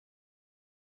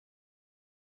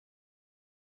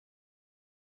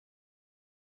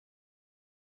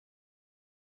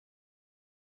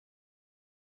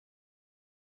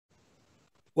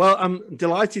Well, I'm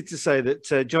delighted to say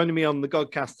that joining me on the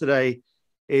Godcast today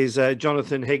is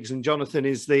Jonathan Higgs, and Jonathan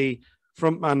is the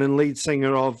frontman and lead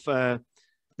singer of the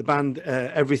band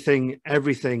Everything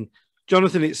Everything.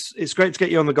 Jonathan, it's great to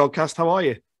get you on the Godcast. How are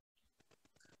you?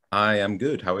 I am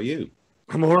good. How are you?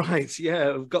 I'm all right.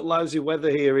 Yeah, we've got lousy weather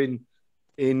here in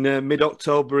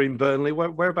mid-October in Burnley.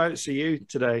 Whereabouts are you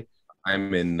today?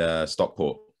 I'm in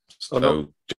Stockport, Oh, not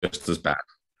so just as bad.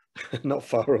 not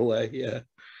far away. Yeah,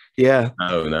 yeah.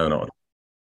 No, no, not.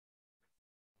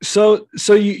 So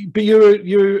but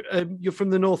you're from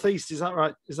the northeast. Is that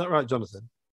right? Is that right, Jonathan?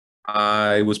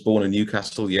 I was born in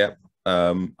Newcastle. Yeah,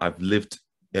 I've lived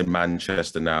in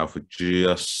Manchester now for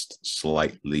just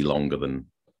slightly longer than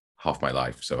half my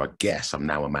life. So I guess I'm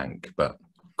now a Manc, but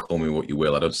call me what you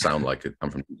will. I don't sound like it.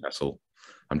 I'm from Newcastle.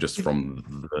 I'm just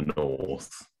from the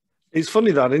north. It's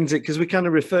funny that, isn't it? Because we kind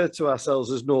of refer to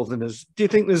ourselves as Northerners. Do you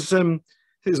think there's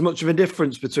much of a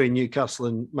difference between Newcastle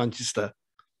and Manchester?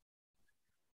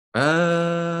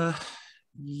 Uh,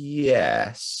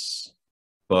 yes,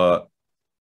 but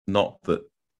not that.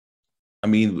 I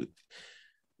mean,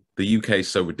 the UK is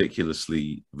so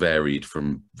ridiculously varied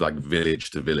from like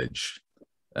village to village.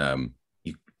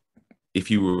 You, if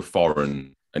you were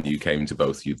foreign and you came to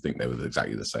both, you'd think they were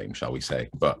exactly the same, shall we say?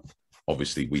 But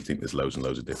obviously, we think there's loads and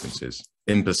loads of differences,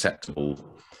 imperceptible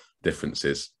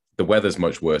differences. The weather's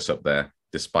much worse up there,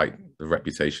 despite the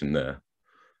reputation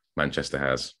Manchester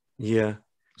has. Yeah.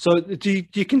 So do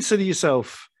you consider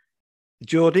yourself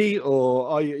Geordie, or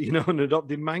are you an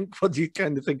adopted Manc? What do you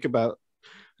kind of think about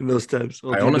in those terms,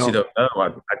 or I do you honestly not? don't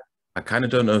know. I kind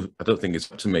of don't know. I don't think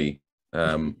it's up to me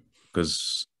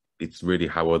because it's really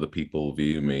how other people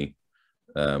view me.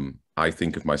 I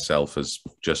think of myself as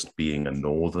just being a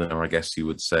northerner, I guess you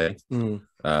would say. Mm.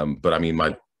 But I mean,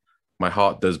 my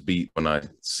heart does beat when I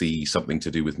see something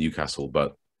to do with Newcastle.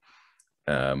 But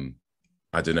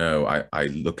I don't know. I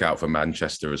look out for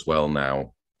Manchester as well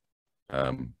now.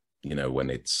 When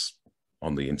it's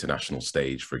on the international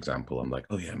stage, for example, I'm like,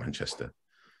 oh yeah, Manchester.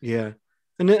 Yeah.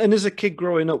 And as a kid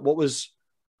growing up, what was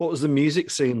the music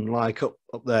scene like up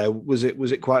there? Was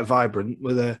it quite vibrant?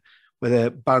 Were there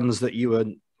bands that you were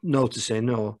noticing,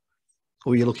 or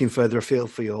were you looking further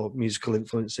afield for your musical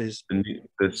influences?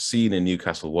 The scene in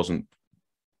Newcastle wasn't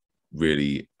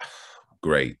really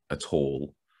great at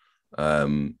all.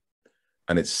 And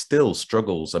it still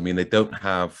struggles. I mean, they don't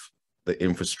have the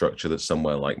infrastructure that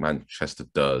somewhere like Manchester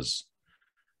does.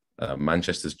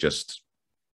 Manchester's just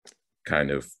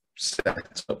kind of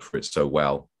set up for it so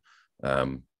well.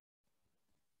 The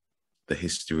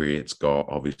history it's got,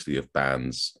 obviously, of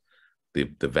bands, the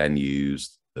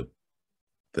venues,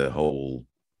 the whole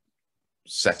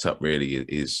setup really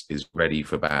is ready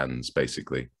for bands.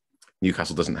 Basically,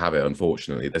 Newcastle doesn't have it,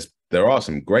 unfortunately. There are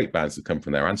some great bands that come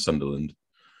from there, and Sunderland,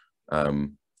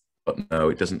 but no,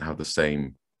 it doesn't have the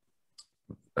same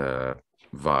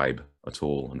vibe at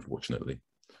all. Unfortunately,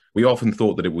 we often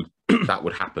thought that that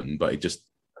would happen, but it just,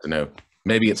 I don't know.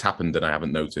 Maybe it's happened and I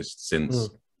haven't noticed since.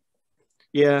 Mm.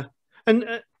 Yeah,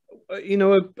 and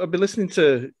I've been listening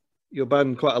to your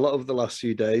band quite a lot over the last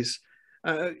few days,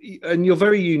 and you're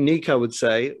very unique, I would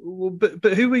say. Well,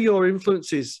 but who were your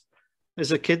influences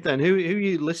as a kid then? Who are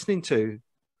you listening to?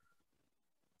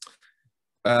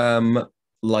 Um,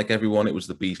 like everyone, it was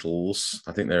the Beatles.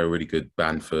 I think they're a really good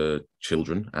band for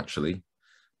children, actually.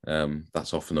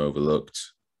 That's often overlooked.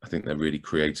 I think they're really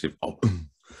creative. Oh,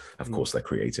 of course, they're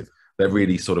creative. They're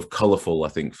really sort of colorful, I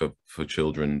think, for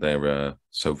children. They're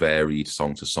so varied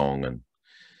song to song and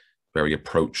very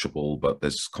approachable, but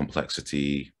there's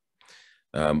complexity.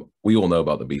 We all know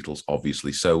about the Beatles,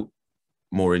 obviously. So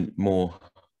more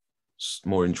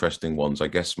interesting ones, I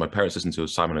guess. My parents listened to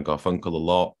Simon and Garfunkel a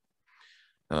lot.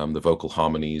 The vocal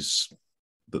harmonies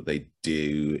that they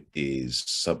do is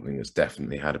something that's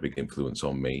definitely had a big influence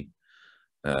on me.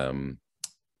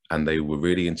 And they were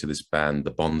really into this band,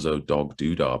 the Bonzo Dog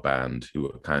Doodah Band, who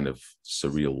were kind of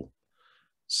surreal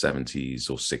 70s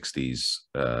or 60s,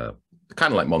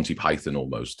 kind of like Monty Python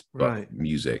almost, but Right.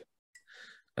 music.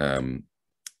 And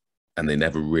they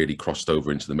never really crossed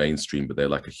over into the mainstream, but they're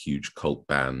like a huge cult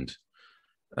band.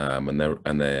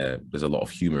 There's a lot of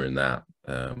humor in that.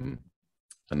 And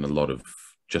a lot of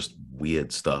just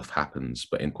weird stuff happens,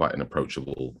 but in quite an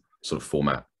approachable sort of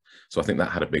format. So I think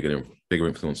that had a bigger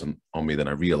influence on me than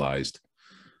I realized.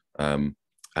 And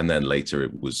then later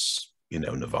it was,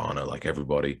 Nirvana, like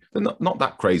everybody, but not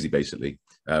that crazy, basically.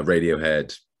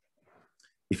 Radiohead.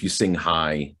 If you sing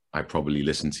high, I probably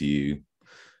listen to you.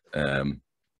 And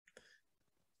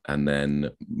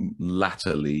then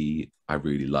latterly, I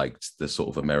really liked the sort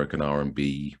of American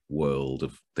R&B world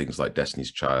of things like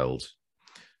Destiny's Child,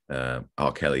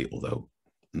 R. Kelly, although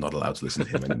not allowed to listen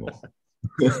to him anymore.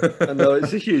 I know,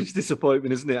 it's a huge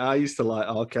disappointment, isn't it? I used to like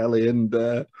R. Kelly, and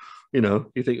you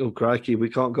know, you think, oh crikey, we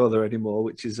can't go there anymore,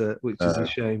 which is a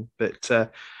shame. But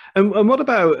and what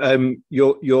about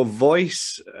your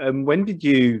voice? When did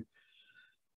you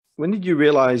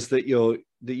realize that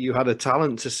you had a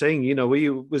talent to sing? You know,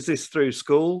 was this through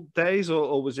school days,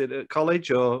 or was it at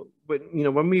college, or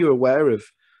when were you aware of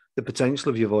the potential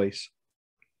of your voice?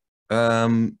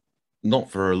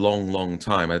 Not for a long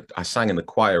time. I sang in the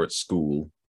choir at school,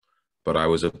 but I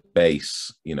was a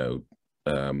bass,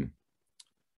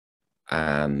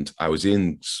 and I was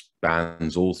in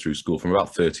bands all through school. From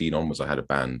about 13 onwards, I had a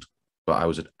band, but I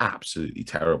was an absolutely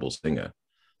terrible singer.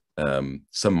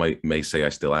 Some may say I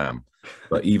still am,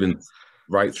 but even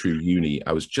right through uni,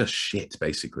 I was just shit,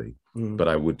 basically. But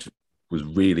I was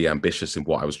really ambitious in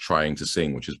what I was trying to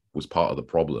sing, which was part of the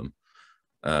problem.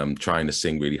 Trying to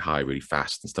sing really high, really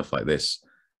fast and stuff like this.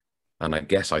 And I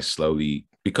guess I slowly,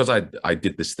 because I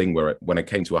did this thing where when I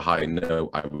came to a high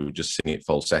note, I would just sing it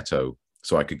falsetto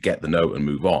so I could get the note and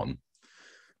move on.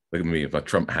 Look at me with my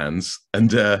Trump hands.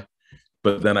 And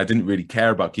but then I didn't really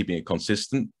care about keeping it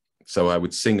consistent. So I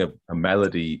would sing a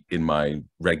melody in my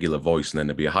regular voice, and then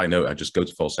there'd be a high note. I'd just go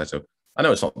to falsetto. I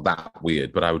know it's not that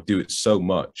weird, but I would do it so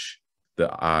much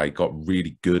that I got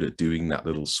really good at doing that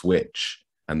little switch.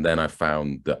 And then I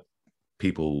found that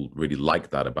people really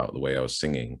liked that about the way I was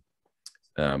singing.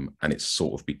 And it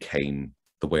sort of became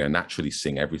the way I naturally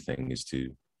sing everything is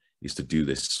to do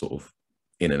this sort of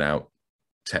in and out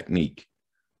technique.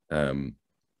 And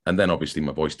then obviously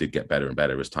my voice did get better and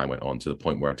better as time went on, to the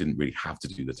point where I didn't really have to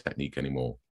do the technique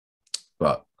anymore.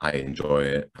 But I enjoy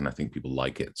it, and I think people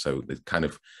like it. So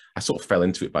I sort of fell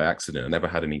into it by accident. I never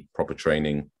had any proper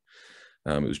training.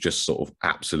 It was just sort of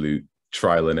absolute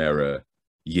trial and error,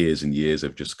 years and years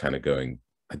of just kind of going,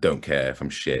 I don't care if I'm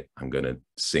shit, I'm going to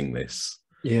sing this.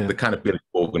 Yeah. The kind of Billy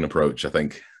Corgan approach, I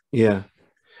think. Yeah.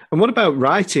 And what about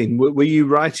writing? Were you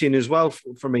writing as well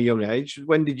from a young age?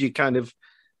 When did you kind of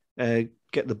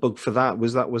get the bug for that?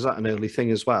 Was that an early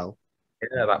thing as well?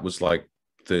 Yeah, that was like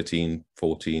 13,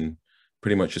 14,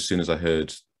 pretty much as soon as I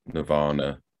heard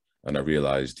Nirvana and I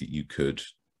realized that you could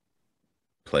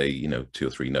play, 2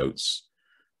 or 3 notes.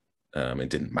 It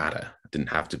didn't matter. It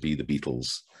didn't have to be the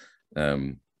Beatles,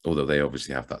 although they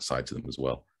obviously have that side to them as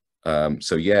well.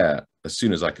 So yeah, as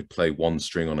soon as I could play one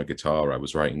string on a guitar, I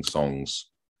was writing songs,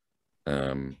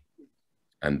 and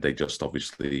they just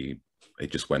obviously,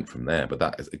 it just went from there. But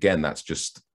that's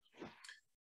just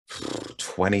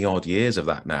 20 odd years of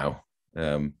that now.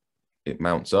 It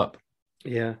mounts up.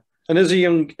 Yeah. And as a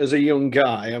young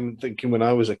guy, I'm thinking when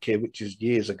I was a kid, which is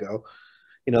years ago,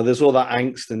 there's all that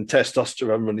angst and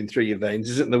testosterone running through your veins,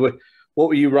 isn't there? What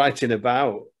were you writing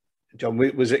about, John? Were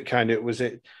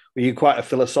you quite a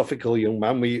philosophical young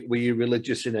man? Were you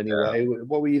religious in any way?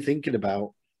 What were you thinking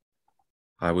about?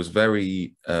 I was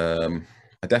very, I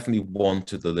definitely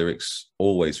wanted the lyrics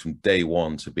always from day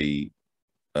one to be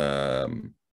quite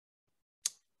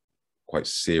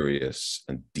serious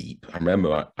and deep. I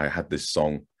remember I had this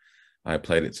song, I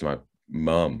played it to my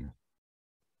mum,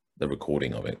 the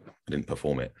recording of it. I didn't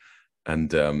perform it.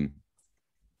 And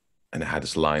it had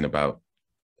this line about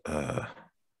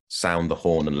sound the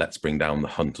horn and let's bring down the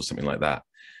hunt, or something like that.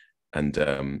 And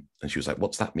she was like,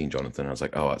 what's that mean, Jonathan? I was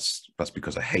like, oh, that's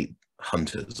because I hate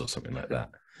hunters, or something like that.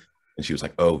 And she was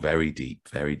like, oh, very deep,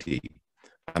 very deep.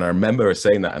 And I remember her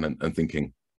saying that and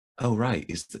thinking, oh, right,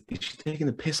 is she taking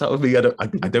the piss out of me? I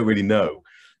don't really know.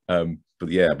 But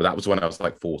that was when I was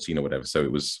like 14 or whatever. So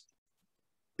it was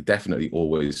definitely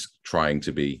always trying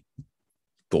to be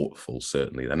thoughtful.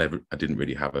 Certainly, I didn't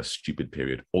really have a stupid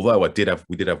period. Although we did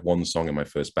have one song in my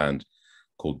first band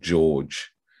called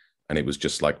George, and it was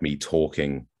just like me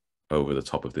talking over the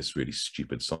top of this really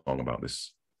stupid song about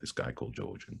this guy called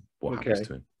George and what happens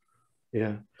to him.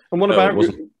 Yeah. And what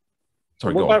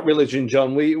about religion,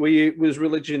 John? Was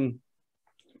religion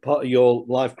part of your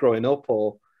life growing up,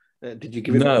 or did you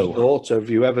give it much thought? Or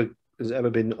has it ever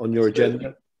been on your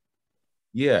agenda?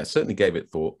 Yeah, certainly gave it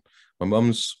thought. My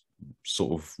mum's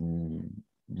sort of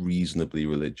reasonably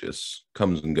religious,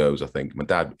 comes and goes, I think. My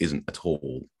dad isn't at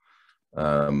all.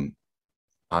 I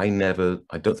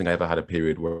don't think I ever had a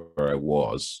period where I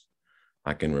was.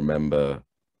 I can remember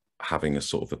having a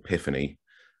sort of epiphany,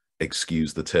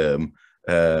 excuse the term,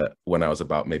 when I was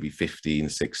about maybe 15,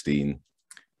 16,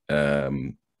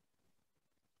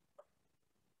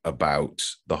 about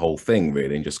the whole thing,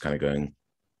 really, and just kind of going,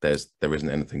 there isn't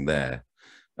anything there.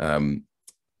 And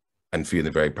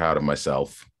feeling very proud of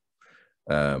myself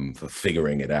for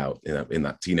figuring it out in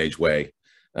that teenage way.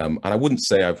 And I wouldn't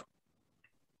say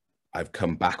I've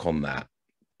come back on that,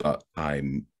 but I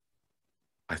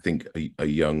I think a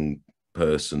young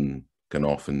person can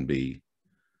often be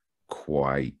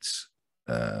quite,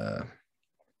 I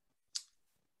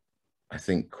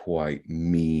think, quite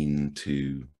mean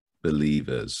to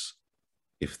believers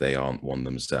if they aren't one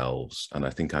themselves. And I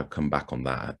think I've come back on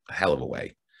that a hell of a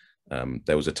way.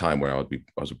 There was a time where I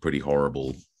was a pretty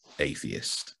horrible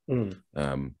atheist, and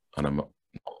I'm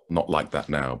not like that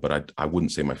now. But I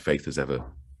wouldn't say my faith has ever,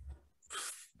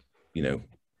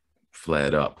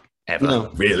 flared up ever. No.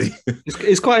 Really.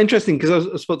 It's quite interesting because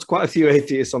I spoke to quite a few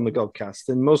atheists on the Godcast,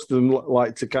 and most of them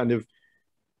like to kind of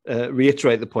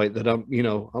reiterate the point that I'm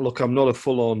not a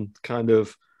full-on kind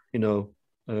of, I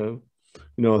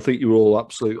think you're all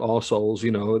absolute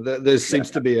arseholes. There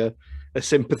seems to be a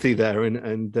sympathy there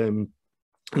and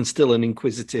still an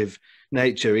inquisitive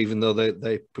nature, even though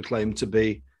they proclaim to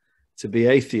be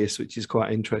atheists, which is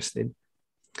quite interesting.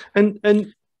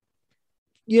 And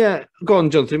yeah, go on,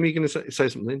 Jonathan. Are you going to say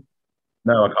something?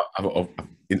 No, I can't. I've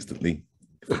instantly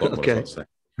forgotten what I was about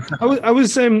to say. I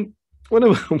was when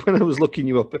I was looking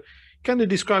you up, kind of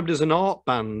described as an art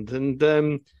band, and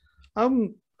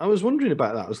I was wondering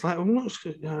about that. I was like,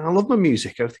 I love my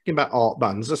music. I was thinking about art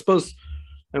bands. I suppose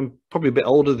I'm probably a bit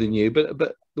older than you, but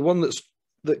the one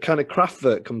that kind of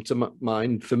Kraftwerk come to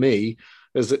mind for me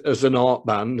as an art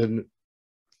band, and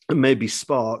maybe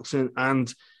Sparks,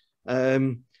 and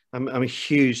I'm a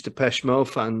huge Depeche Mode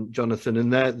fan, Jonathan,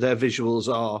 and their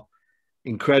visuals are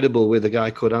incredible, with a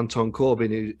guy called Anton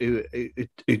Corbijn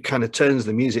who kind of turns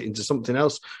the music into something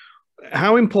else.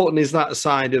 How important is that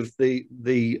side of the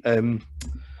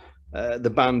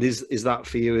band? Is that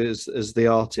for you as the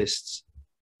artists?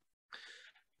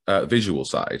 Visual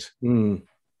side.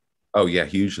 Oh yeah,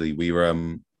 hugely. We were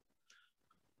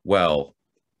well,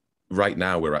 right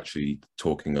now we're actually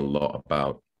talking a lot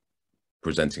about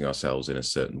presenting ourselves in a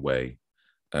certain way,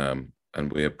 and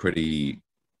we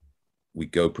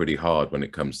go pretty hard when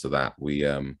it comes to that. We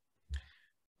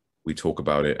talk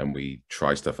about it and we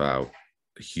try stuff out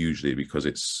hugely, because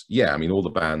it's, I mean, all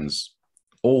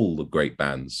the great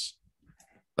bands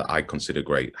that I consider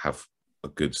great have a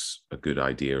good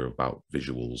idea about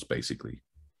visuals, basically.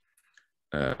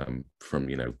 From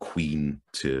Queen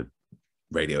to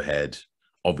Radiohead,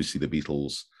 obviously the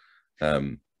Beatles,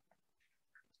 and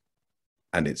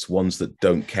it's ones that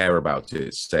don't care about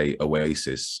it, say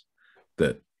Oasis,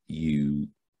 that you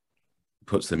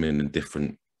puts them in a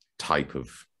different type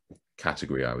of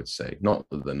category, I would say. Not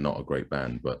that they're not a great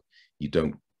band, but I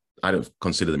don't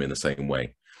consider them in the same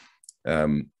way.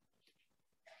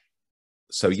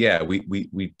 So yeah,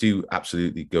 we do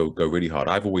absolutely go really hard.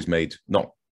 I've always made,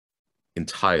 not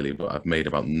entirely, but I've made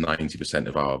about 90%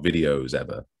 of our videos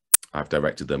ever. I've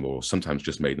directed them, or sometimes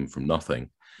just made them from nothing,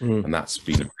 and that's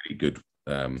been a pretty good,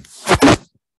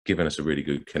 given us a really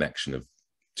good connection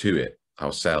to it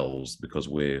ourselves, because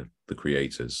we're the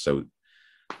creators. So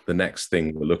the next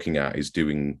thing we're looking at is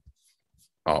doing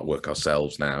artwork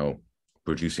ourselves now,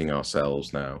 producing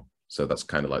ourselves now. So that's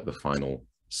kind of like the final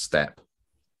step.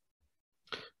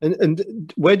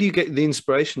 And where do you get the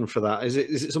inspiration for that? Is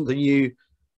it something you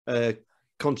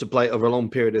contemplate over a long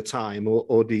period of time,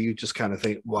 or do you just kind of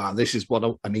think, wow, this is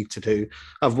what I need to do?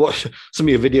 I've watched some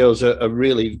of your videos are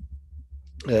really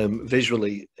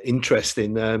visually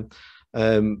interesting, and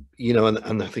I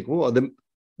think, well,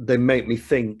 they make me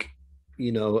think,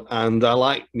 and I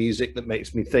like music that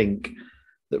makes me think,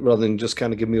 that rather than just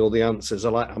kind of give me all the answers.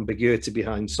 I like ambiguity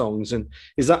behind songs. And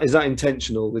is that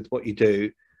intentional with what you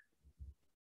do?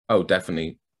 Oh,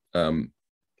 definitely.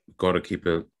 Got to keep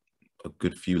a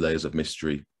good few layers of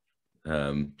mystery.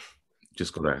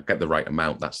 Just got to get the right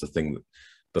amount. That's the thing.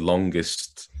 The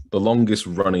longest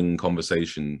running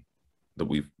conversation that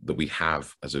we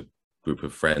have as a group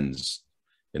of friends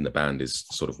in the band is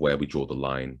sort of where we draw the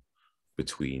line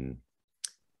between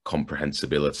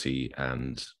comprehensibility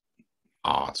and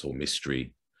art or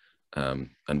mystery,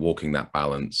 and walking that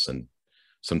balance. And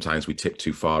sometimes we tip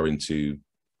too far into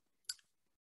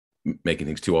making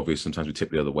things too obvious. Sometimes we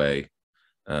tip the other way.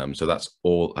 So that's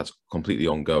completely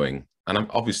ongoing. And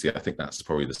I think that's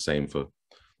probably the same for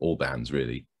all bands,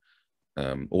 really,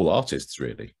 all artists,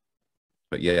 really.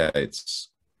 But yeah,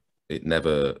 it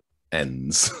never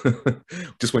ends.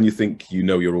 Just when you think you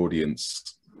know your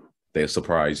audience, they'll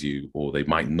surprise you, or they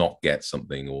might not get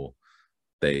something, or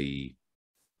they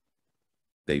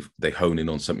hone in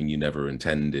on something you never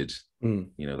intended.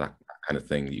 That kind of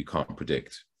thing that you can't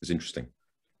predict. Is interesting.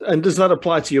 And does that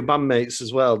apply to your bandmates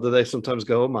as well? Do they sometimes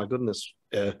go, oh my goodness,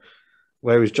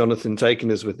 where is Jonathan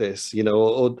taking us with this?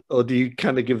 Or do you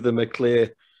kind of give them a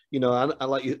clear,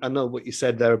 I know what you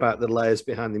said there about the layers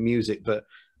behind the music, but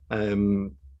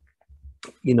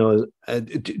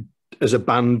as a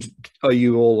band, are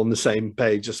you all on the same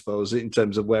page, I suppose, in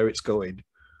terms of where it's going?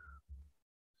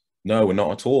 No, we're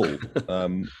not at all.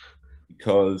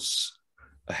 Because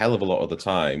a hell of a lot of the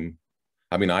time,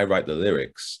 I mean, I write the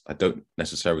lyrics. I don't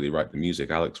necessarily write the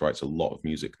music. Alex writes a lot of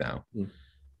music now.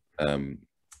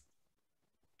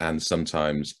 And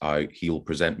sometimes he'll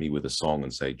present me with a song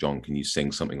and say, John, can you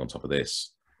sing something on top of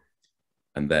this?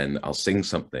 And then I'll sing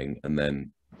something, and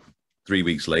then 3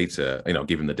 weeks later, you know,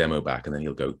 give him the demo back, and then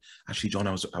he'll go, actually, John,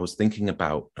 I was thinking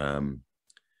about a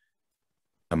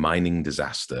mining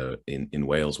disaster in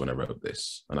Wales when I wrote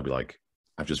this. And I'll be like,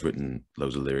 I've just written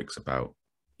loads of lyrics about,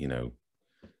 you know,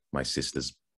 my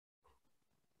sister's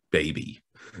baby.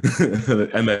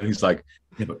 And then he's like,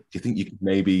 yeah, but do you think you could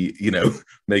maybe, you know,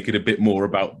 make it a bit more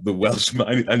about the Welsh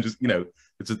mine? And just, you know,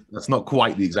 that's not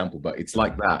quite the example, but it's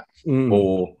like that.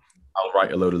 Or I'll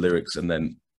write a load of lyrics and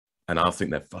I'll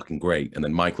think they're fucking great. And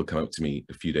then Mike will come up to me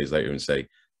a few days later and say,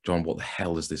 John, what the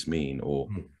hell does this mean? Or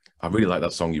I really like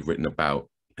that song you've written about,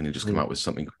 and you just come out with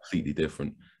something completely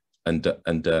different. And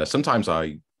sometimes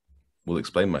I will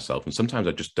explain myself, and sometimes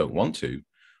I just don't want to,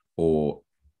 or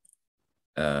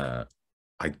I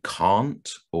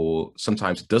can't, or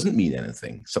sometimes it doesn't mean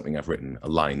anything. Something I've written, a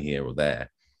line here or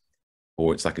there,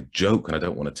 or it's like a joke, and I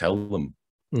don't want to tell them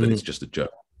that it's just a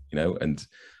joke, you know. And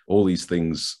all these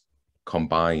things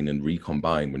combine and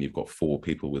recombine when you've got 4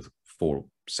 people with 4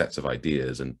 sets of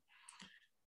ideas and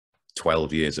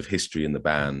 12 years of history in the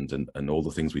band, and all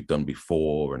the things we've done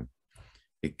before, and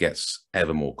it gets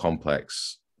ever more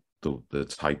complex, the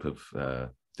type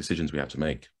of decisions we have to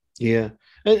make. Yeah.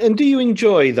 And do you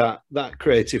enjoy that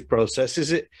creative process?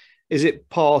 Is it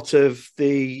part of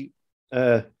the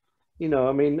you know,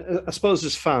 I mean, I suppose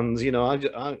as fans, you know, I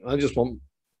just want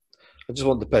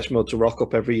Depeche Mode to rock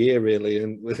up every year, really,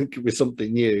 and with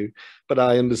something new. But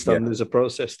I understand there's a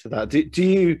process to that.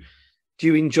 Do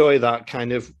you enjoy that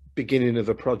kind of beginning of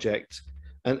a project?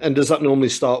 And does that normally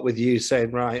start with you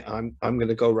saying, right, I'm going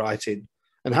to go writing?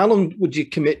 And how long would you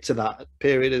commit to that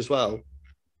period as well?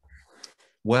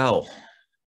 Well,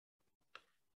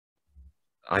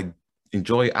 I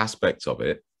enjoy aspects of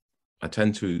it.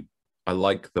 I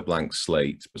like the blank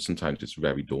slate, but sometimes it's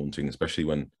very daunting, especially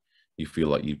when you feel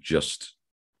like you've just,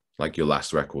 like your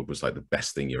last record was like the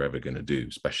best thing you're ever going to do,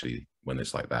 especially when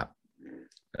it's like that.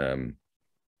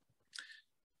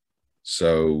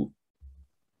 So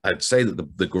I'd say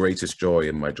that the greatest joy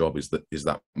in my job is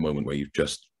that moment where you've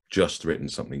just written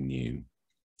something new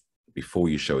before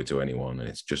you show it to anyone, and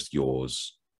it's just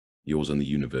yours and the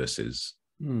universe's.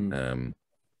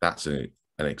 That's an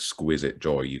exquisite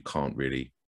joy. You can't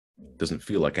really, doesn't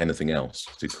feel like anything else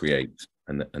to create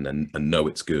and know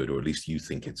it's good, or at least you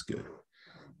think it's good.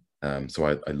 So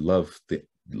I love the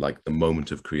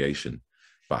moment of creation,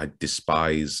 but I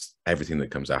despise everything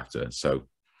that comes after. So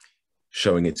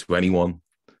showing it to anyone,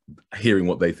 hearing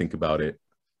what they think about it,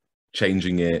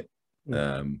 changing it,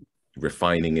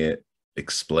 refining it,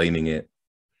 explaining it,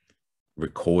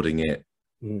 recording it.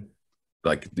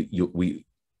 Like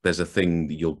there's a thing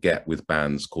that you'll get with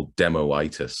bands called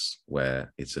demo-itis,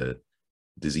 where it's a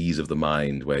disease of the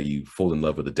mind where you fall in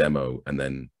love with a demo and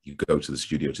then you go to the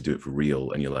studio to do it for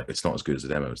real, and you're like, it's not as good as a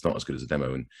demo, it's not as good as a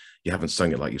demo, and you haven't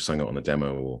sung it like you sung it on a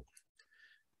demo.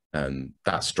 And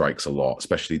that strikes a lot,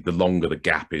 especially the longer the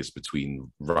gap is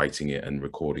between writing it and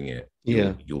recording it.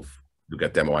 You'll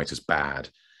get demo-itis bad.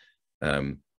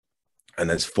 And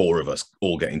there's 4 of us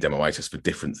all getting demo-itis for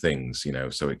different things, you know,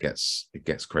 so it gets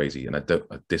crazy. And I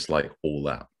dislike all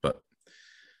that. But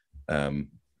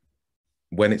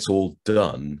when it's all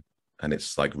done and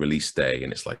it's like release day,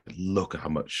 and it's like, look at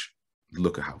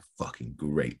how fucking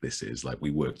great this is. Like,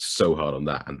 we worked so hard on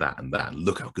that and that and that, and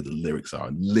look how good the lyrics are,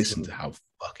 and listen to how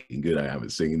fucking good I am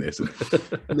at singing this, and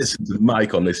listen to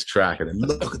Mike on this track, and then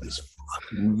look at this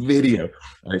fucking video,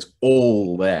 and it's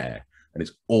all there and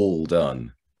it's all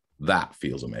done. That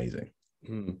feels amazing.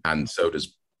 And so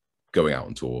does going out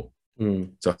on tour.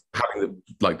 So having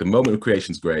the moment of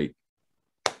creation is great.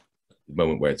 The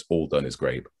moment where it's all done is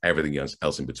great. Everything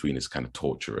else in between is kind of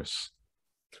torturous.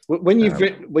 When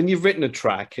you've written a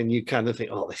track and you kind of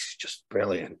think, oh, this is just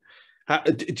brilliant,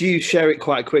 do you share it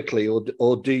quite quickly, or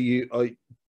do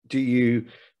you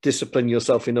discipline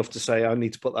yourself enough to say, I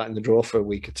need to put that in the drawer for a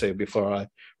week or 2 before I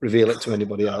reveal it to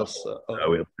anybody else?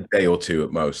 No, a day or 2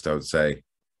 at most, I would say.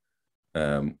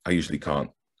 I usually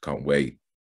can't wait,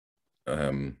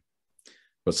 but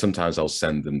sometimes I'll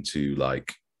send them to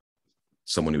like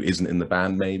someone who isn't in the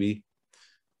band, maybe,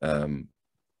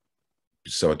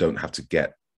 so I don't have to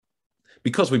get,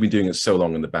 because we've been doing it so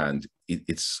long in the band,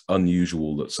 it's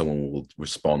unusual that someone will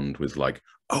respond with like,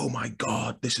 "Oh my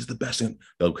God, this is the best thing."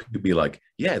 They'll be like,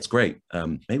 "Yeah, it's great.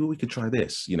 Maybe we could try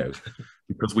this," you know,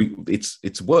 because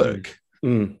it's work.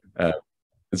 Mm.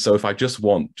 And so if I just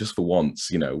for once,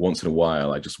 you know, once in a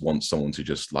while, I just want someone to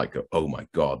just like go, "Oh my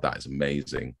God, that is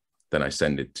amazing." Then I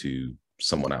send it to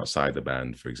someone outside the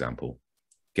band, for example,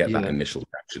 get that initial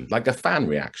reaction, like a fan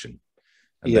reaction.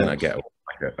 And then I get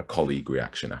like a colleague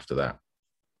reaction after that.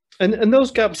 And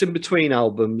those gaps in between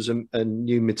albums and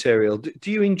new material,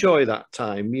 do you enjoy that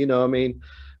time? You know, I mean,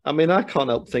 I can't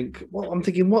help think. Well, I'm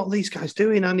thinking, what are these guys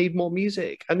doing? I need more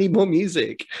music. I need more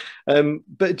music.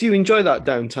 But do you enjoy that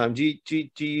downtime? Do you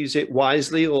use it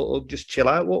wisely or just chill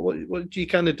out? What do you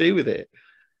kind of do with it?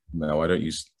 No, I don't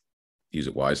use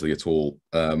it wisely at all.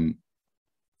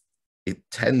 It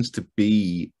tends to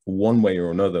be one way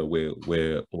or another.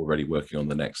 We're already working on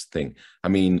the next thing. I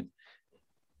mean,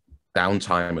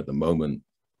 downtime at the moment,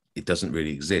 it doesn't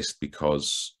really exist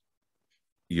because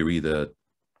you're either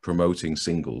promoting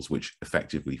singles, which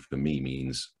effectively for me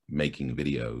means making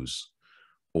videos,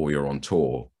 or you're on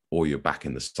tour, or you're back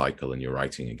in the cycle and you're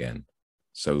writing again.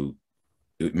 So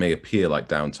it may appear like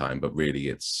downtime, but really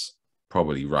it's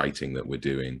probably writing that we're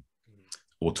doing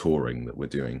or touring that we're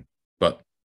doing. But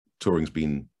touring's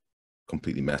been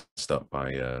completely messed up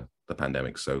by the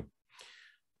pandemic. So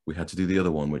we had to do the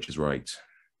other one, which is right.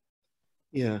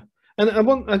 Yeah. And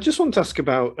I just want to ask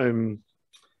about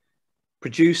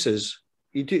producers.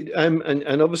 You do,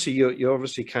 and obviously you're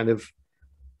obviously kind of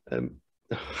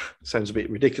sounds a bit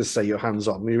ridiculous to say you're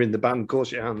hands-on. When you're in the band, of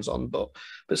course you're hands-on, but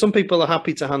some people are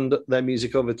happy to hand their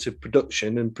music over to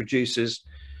production and producers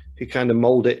who kind of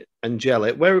mold it and gel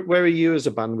it. Where are you as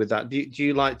a band with that? Do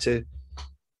you like to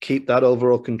keep that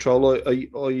overall control,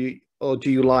 or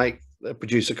do you like a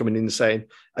producer coming in and saying,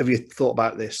 "Have you thought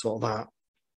about this or that?"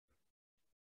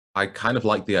 I kind of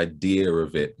like the idea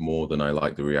of it more than I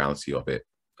like the reality of it.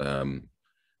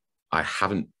 I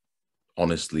haven't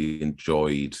honestly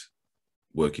enjoyed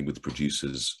working with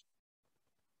producers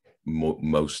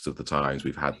most of the times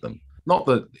we've had them. Not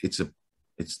that it's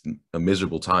a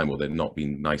miserable time or they've not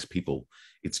been nice people.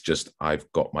 It's just I've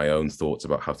got my own thoughts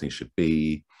about how things should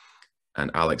be,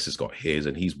 and Alex has got his,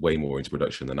 and he's way more into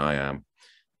production than I am,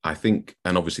 I think,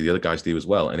 and obviously the other guys do as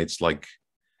well. And it's like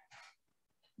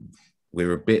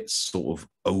we're a bit sort of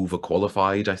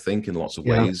overqualified, I think, in lots of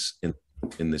ways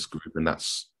in this group, and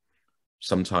that's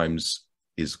sometimes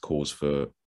is cause for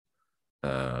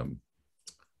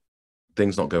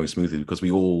things not going smoothly because we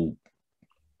all,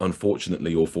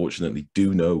 unfortunately or fortunately,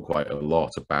 do know quite a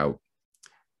lot about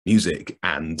music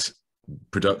and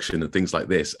production and things like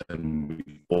this, and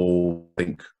we all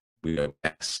think we know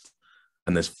best.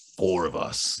 And there's 4 of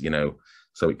us, you know,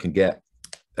 so it can get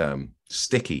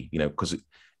sticky, you know, because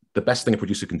the best thing a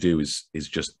producer can do is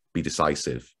just be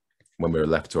decisive. When we're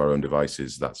left to our own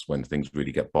devices, that's when things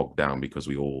really get bogged down because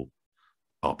we all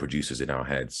are producers in our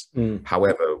heads.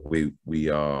 However, we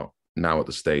are now at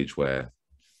the stage where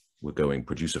we're going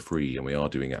producer free and we are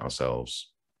doing it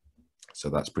ourselves. So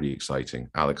that's pretty exciting.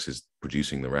 Alex is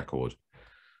producing the record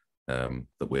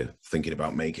that we're thinking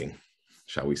about making,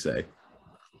 shall we say.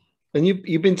 And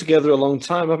you've been together a long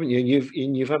time, haven't you?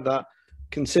 And you've had that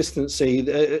consistency.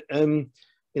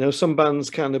 You know, some bands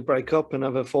kind of break up and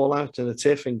have a fallout and a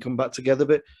tiff and come back together,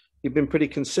 but you've been pretty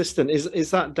consistent.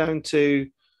 Is that down to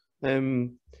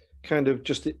kind of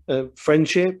just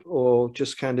friendship or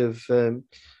just kind of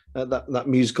that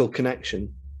musical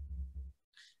connection?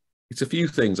 It's a few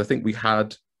things. I think we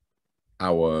had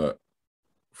our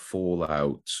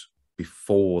fallout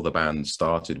before the band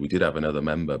started. We did have another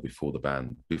member before the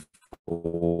band,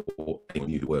 before anyone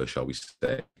knew who we were, shall we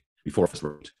say, before us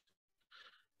wrote.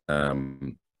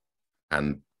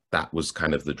 And that was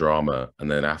kind of the drama. And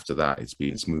then after that, it's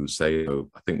been smooth sailing.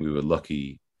 I think we were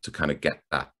lucky to kind of get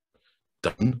that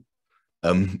done,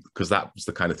 because that was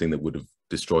the kind of thing that would have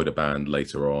destroyed a band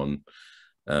later on.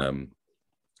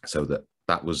 So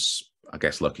that was, I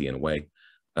guess, lucky in a way.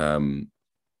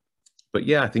 But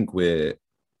yeah, I think we're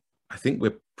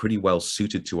pretty well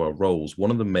suited to our roles.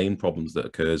 One of the main problems that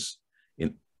occurs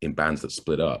in bands that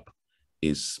split up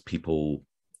is people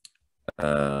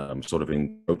sort of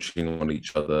encroaching on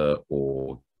each other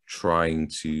or trying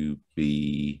to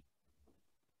be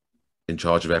in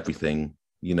charge of everything,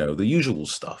 you know, the usual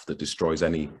stuff that destroys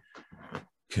any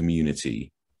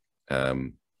community,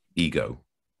 ego,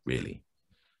 really.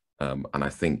 And I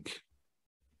think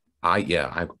I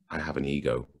have an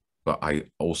ego, but I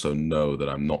also know that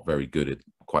I'm not very good at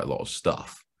quite a lot of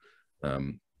stuff.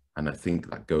 And I think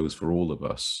that goes for all of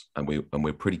us. And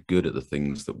we're pretty good at the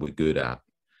things that we're good at.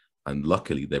 And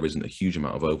luckily, there isn't a huge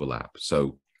amount of overlap.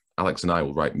 So Alex and I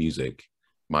will write music.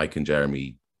 Mike and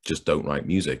Jeremy just don't write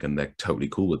music, and they're totally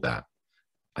cool with that.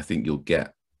 I think you'll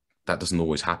get, that doesn't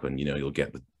always happen. You know, you'll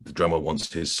get the drummer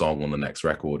wants his song on the next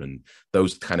record, and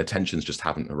those kind of tensions just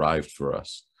haven't arrived for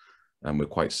us. And we're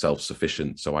quite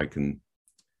self-sufficient, so I can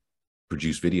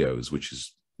produce videos, which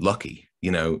is lucky.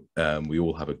 You know, we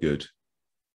all have a good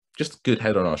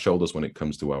head on our shoulders when it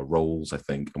comes to our roles, I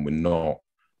think, and we're not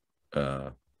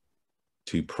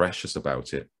too precious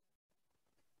about it.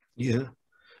 Yeah.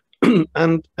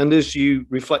 And as you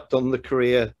reflect on the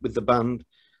career with the band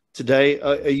today,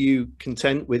 are you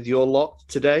content with your lot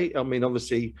today? I mean,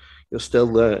 obviously you're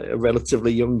still a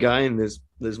relatively young guy, and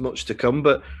there's much to come,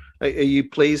 but are you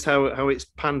pleased how it's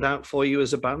panned out for you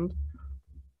as a band?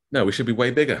 No, we should be way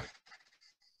bigger,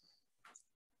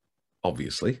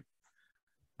 obviously.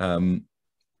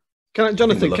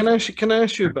 Jonathan, can I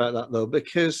ask you about that though?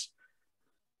 Because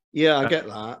yeah, I get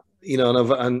that, you know,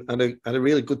 and I had a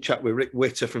really good chat with Rick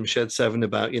Witter from Shed 7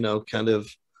 about, you know, kind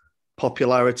of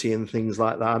popularity and things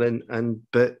like that,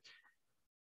 but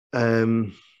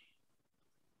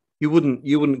you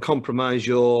wouldn't compromise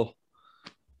your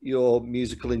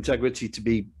musical integrity to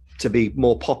be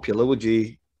more popular, would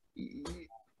you?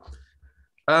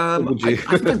 Would you?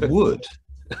 I think I would.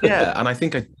 Yeah, and I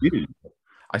think I do.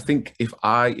 I think if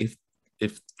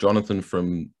Jonathan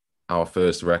from our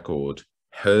first record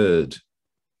heard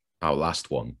our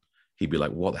last one, he'd be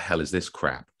like, what the hell is this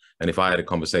crap? And if I had a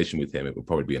conversation with him, it would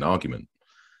probably be an argument.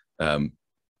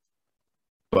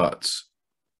 But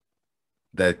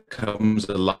there comes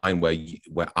a line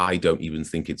where I don't even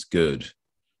think it's good.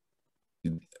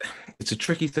 It's a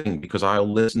tricky thing because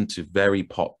I'll listen to very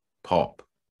pop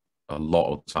a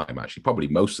lot of the time, actually, probably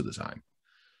most of the time.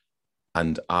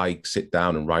 And I sit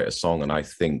down and write a song and I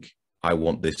think I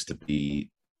want this could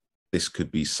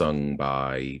be sung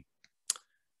by,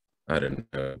 I don't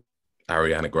know,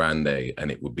 Ariana Grande, and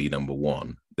it would be number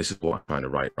one. This is what I'm trying to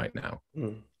write right now.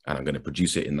 And I'm going to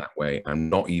produce it in that way. I'm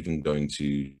not even going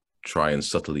to try and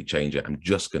subtly change it. I'm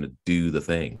just going to do the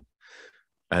thing.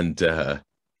 And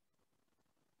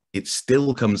it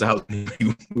still comes out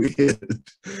weird.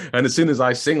 And as soon as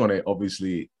I sing on it,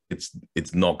 obviously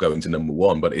it's not going to number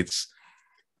one, but it's,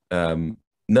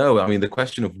 no, I mean, the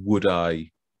question of would I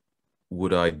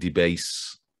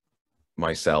debase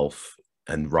myself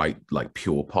and write like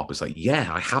pure pop? It's like, yeah,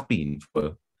 I've been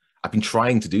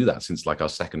trying to do that since like our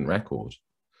second record.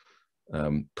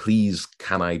 Please,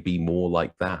 can I be more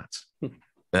like that?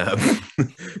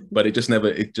 But it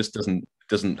just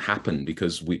doesn't happen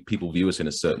because people view us in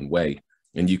a certain way.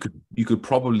 And you could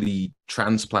probably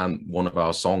transplant one of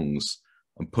our songs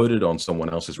and put it on someone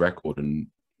else's record, and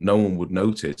no one would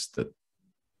notice that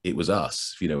it was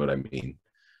us, if you know what I mean.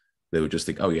 They would just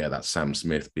think, oh yeah, that's Sam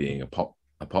Smith being a pop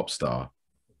star.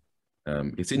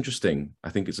 It's interesting. I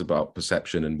think it's about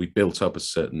perception, and we built up a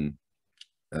certain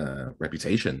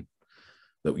reputation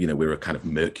that, you know, we're a kind of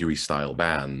Mercury style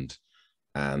band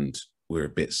and we're a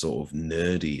bit sort of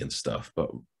nerdy and stuff.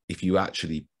 But if you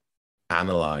actually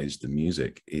analyze the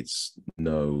music, it's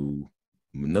no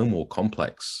more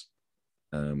complex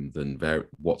than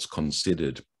what's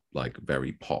considered like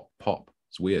very pop.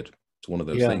 It's weird. It's one of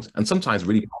those things. And sometimes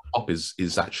really pop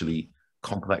is actually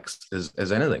complex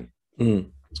as anything.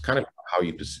 It's kind of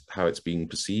how it's being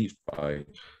perceived, by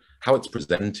how it's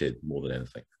presented more than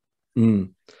anything.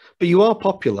 But you are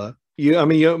popular. I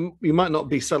mean, you might not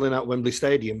be selling out Wembley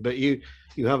Stadium, but you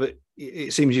have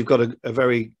it seems you've got a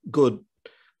very good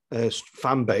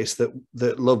fan base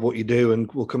that love what you do and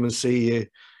will come and see you.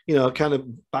 You know, kind of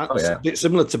a bit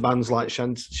similar to bands like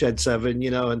Shed 7,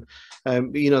 you know,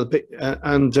 and you know,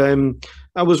 and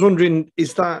I was wondering,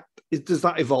 does that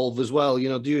evolve as well? You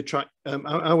know, do you attract?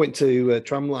 I went to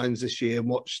Tramlines this year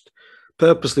and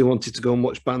purposely wanted to go and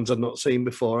watch bands I'd not seen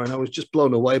before, and I was just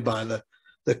blown away by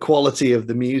the quality of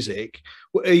the music.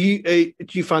 Do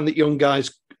you find that young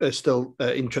guys are still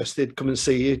interested, come and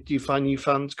see you? Do you find new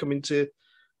fans coming to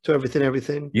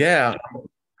everything? Yeah,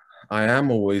 I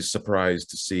am always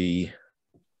surprised to see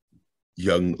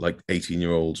young, like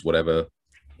 18-year-olds, whatever,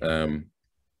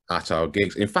 at our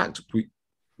gigs. In fact,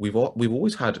 we've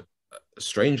always had,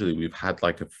 strangely, we've had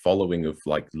like a following of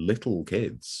like little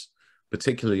kids,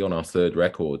 particularly on our third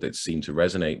record. It seemed to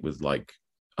resonate with like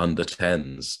under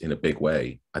 10s in a big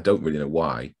way. I don't really know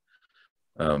why,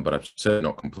 but I'm certainly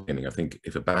not complaining. I think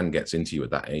if a band gets into you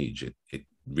at that age, it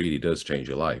really does change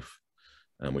your life,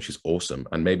 which is awesome.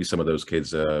 And maybe some of those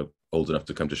kids are old enough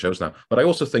to come to shows now. But I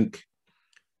also think,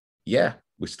 yeah,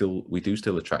 we do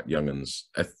still attract young'uns.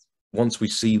 Once we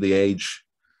see the age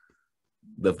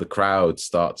of the crowd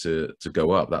start to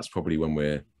go up, that's probably when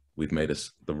we're we've made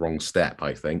us the wrong step,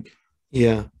 I think.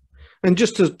 Yeah. And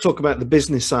just to talk about the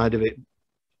business side of it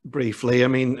briefly, I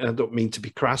mean, I don't mean to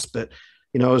be crass, but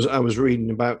I was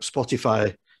reading about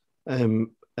Spotify, and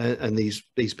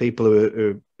these people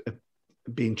who are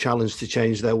being challenged to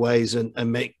change their ways and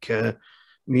make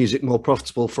music more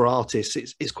profitable for artists.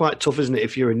 It's quite tough, isn't it?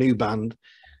 If you're a new band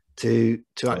to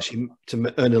actually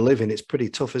to earn a living, it's pretty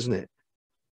tough, isn't it?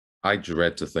 I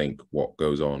dread to think what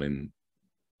goes on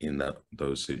in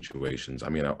those situations. I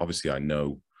mean, obviously I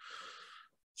know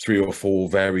 3 or 4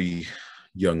 very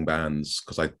young bands,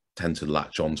 because I tend to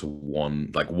latch on to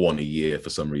one a year for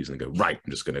some reason and go, right,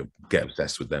 I'm just going to get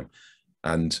obsessed with them.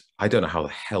 And I don't know how the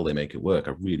hell they make it work.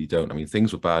 I really don't. I mean,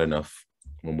 things were bad enough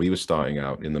when we were starting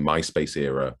out in the MySpace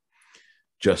era,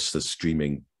 just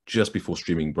before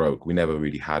streaming broke. We never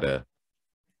really had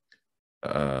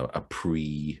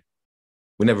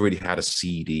we never really had a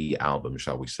CD album,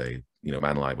 shall we say.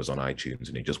 Man Alive was on iTunes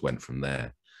and it just went from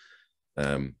there.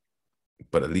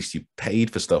 But at least you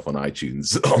paid for stuff on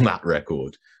iTunes on that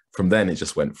record. From then it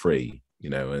just went free,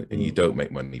 and you don't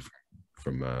make money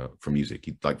from music.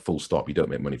 Full stop, you don't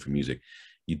make money from music.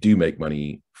 You do make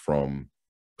money from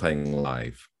playing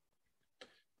live.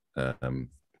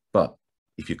 But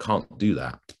if you can't do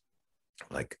that,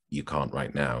 like you can't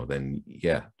right now, then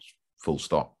yeah, full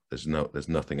stop. There's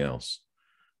nothing else.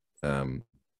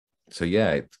 So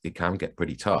yeah, it can get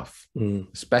pretty tough,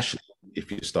 especially if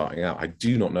you're starting out. I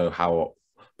do not know how.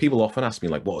 People often ask me,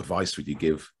 like, what advice would you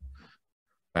give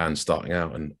bands starting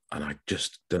out? And I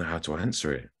just don't know how to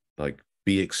answer it. Like,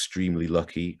 be extremely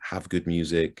lucky, have good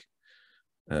music,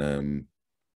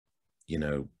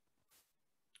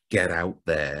 get out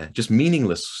there, just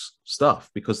meaningless stuff,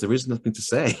 because there is nothing to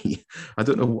say. I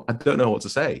don't know what to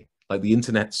say. Like, the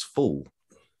internet's full,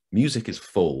 music is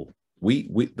full.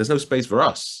 There's no space for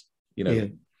us,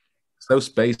 There's no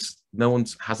space. No one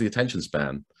has the attention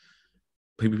span.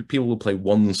 People will play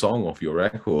one song off your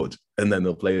record and then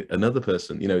they'll play another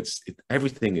person.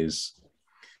 Everything is.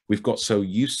 We've got so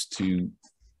used to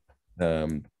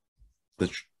the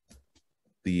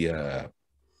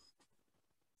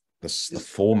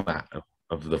format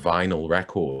of the vinyl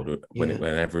record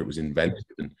whenever it was invented,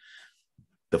 and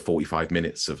the 45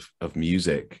 minutes of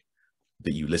music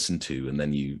that you listen to and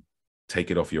then you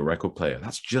take it off your record player.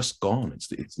 That's just gone.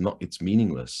 It's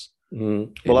meaningless.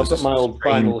 Well, I've got my old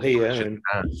vinyl here,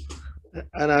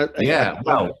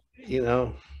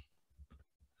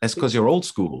 That's because you're old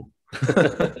school.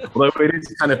 Although it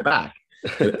is kind of back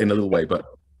in a little way. But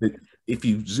if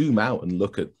you zoom out and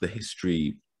look at the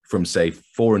history from, say,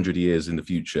 400 years in the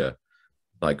future,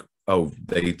 like,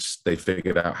 they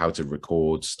figured out how to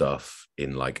record stuff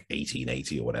in like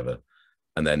 1880 or whatever,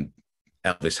 and then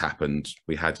Elvis happened.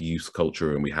 We had youth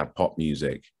culture and we had pop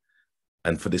music,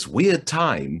 and for this weird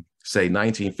time, say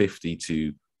 1950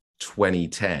 to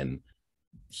 2010,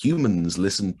 humans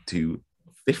listened to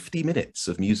 50 minutes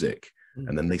of music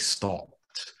and then they stopped.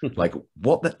 Like,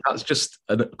 that's just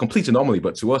a complete anomaly.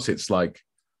 But to us, it's like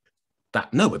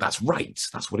that. No, but that's right.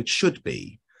 That's what it should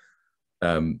be.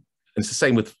 It's the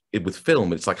same with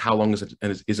film. It's like, how long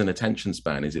is an attention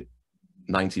span? Is it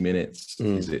 90 minutes?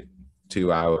 Is it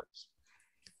 2 hours?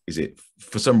 Is it,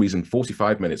 for some reason,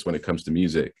 45 minutes when it comes to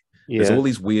music? There's all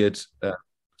these weird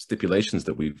stipulations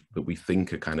that we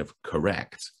think are kind of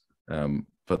correct,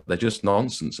 but they're just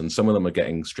nonsense. And some of them are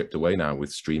getting stripped away now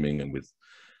with streaming and with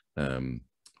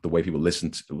the way people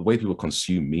the way people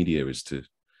consume media is to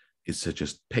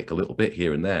just pick a little bit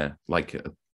here and there, like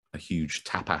a huge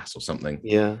tapas or something.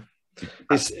 Yeah,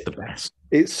 it's the best.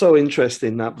 It's so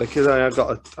interesting that, because I've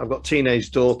got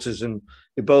teenage daughters and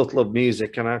we both love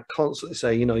music, and I constantly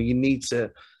say, you need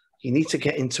to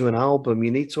get into an album.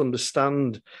 You need to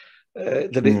understand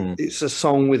that it's a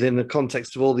song within the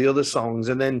context of all the other songs.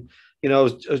 And then, I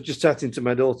was just chatting to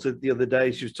my daughter the other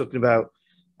day. She was talking about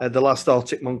the last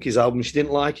Arctic Monkeys album. She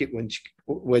didn't like it when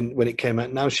it came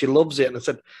out. Now she loves it. And I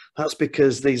said, that's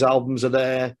because these albums are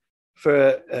there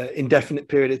for an indefinite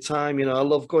period of time. I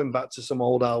love going back to some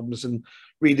old albums and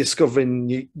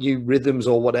rediscovering new rhythms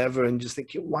or whatever, and just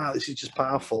thinking, wow, this is just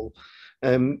powerful.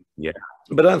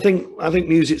 But I think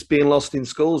music's being lost in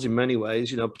schools in many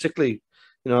ways, particularly,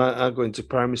 I go into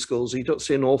primary schools. You don't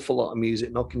see an awful lot of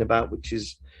music knocking about, which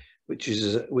is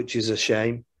a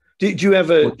shame. Do you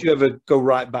ever go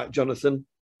right back, Jonathan?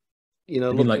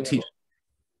 Like teach?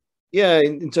 Yeah,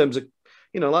 in terms of,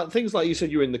 like things like you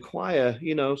said, you're in the choir.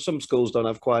 Some schools don't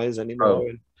have choirs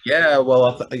anymore. Yeah,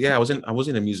 well, I was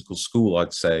in a musical school,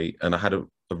 I'd say, and I had a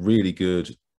really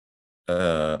good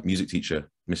music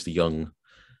teacher, Mr. Young,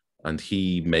 and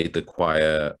he made the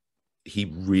choir. He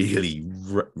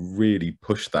really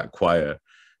pushed that choir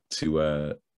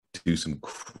to do some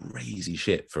crazy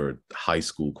shit for a high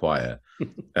school choir,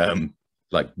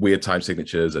 like weird time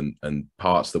signatures and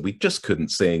parts that we just couldn't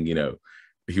sing. You know,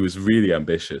 he was really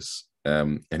ambitious,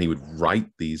 and he would write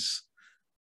these.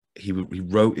 He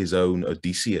wrote his own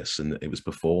Odysseus, and it was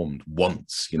performed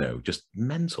once. You know, just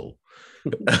mental.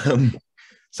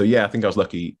 So yeah, I think I was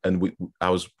lucky, and I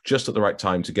was just at the right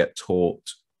time to get taught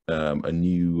a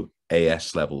new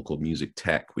AS level called Music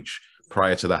Tech, which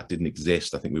prior to that didn't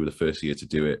exist. I think we were the first year to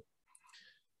do it,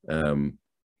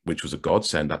 which was a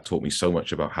godsend. That taught me so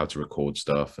much about how to record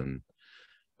stuff and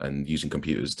using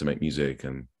computers to make music.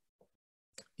 And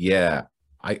yeah,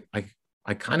 I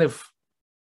kind of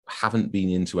haven't been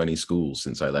into any school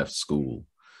since I left school,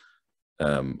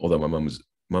 although my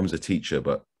mum's a teacher,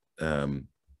 but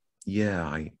yeah,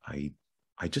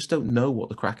 I just don't know what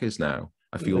the crack is now.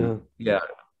 I feel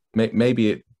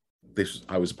maybe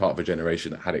I was part of a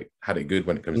generation that had it good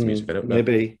when it comes to music. I don't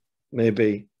know.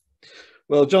 Maybe.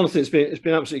 Well, Jonathan, it's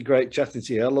been absolutely great chatting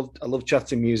to you. I love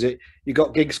chatting music. You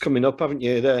got gigs coming up, haven't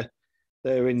you?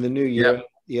 They're in the new year.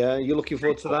 Yeah, you're looking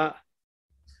forward to that.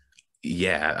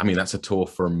 Yeah, I mean that's a tour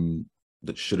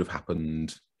that should have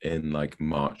happened in like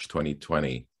March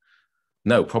 2020.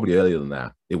 No, probably earlier than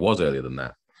that. It was earlier than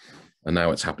that. And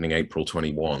now it's happening April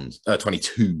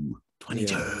 22.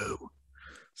 Yeah.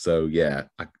 So yeah,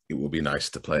 it will be nice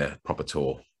to play a proper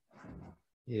tour.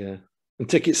 Yeah. And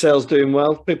ticket sales doing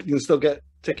well? People can still get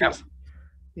tickets?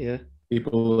 Yeah.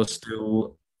 People are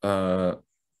still a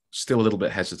little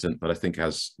bit hesitant, but I think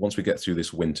once we get through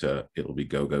this winter, it'll be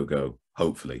go, go, go,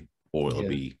 hopefully. Or it'll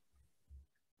be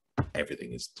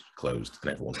everything is closed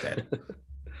and everyone's dead.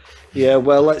 Yeah,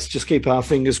 well, let's just keep our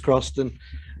fingers crossed.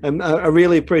 And I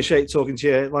really appreciate talking to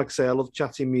you. Like I say, I love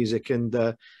chatting music, and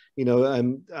you know,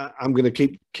 I'm going to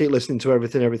keep listening to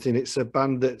everything. It's a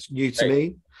band that's new to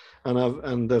me,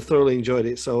 and I've thoroughly enjoyed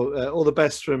it. So all the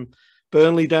best from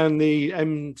Burnley down the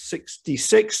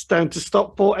M66 down to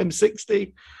Stockport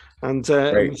M60. And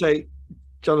I say,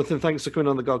 Jonathan, thanks for coming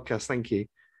on the Godcast. Thank you.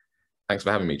 Thanks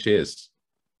for having me. Cheers.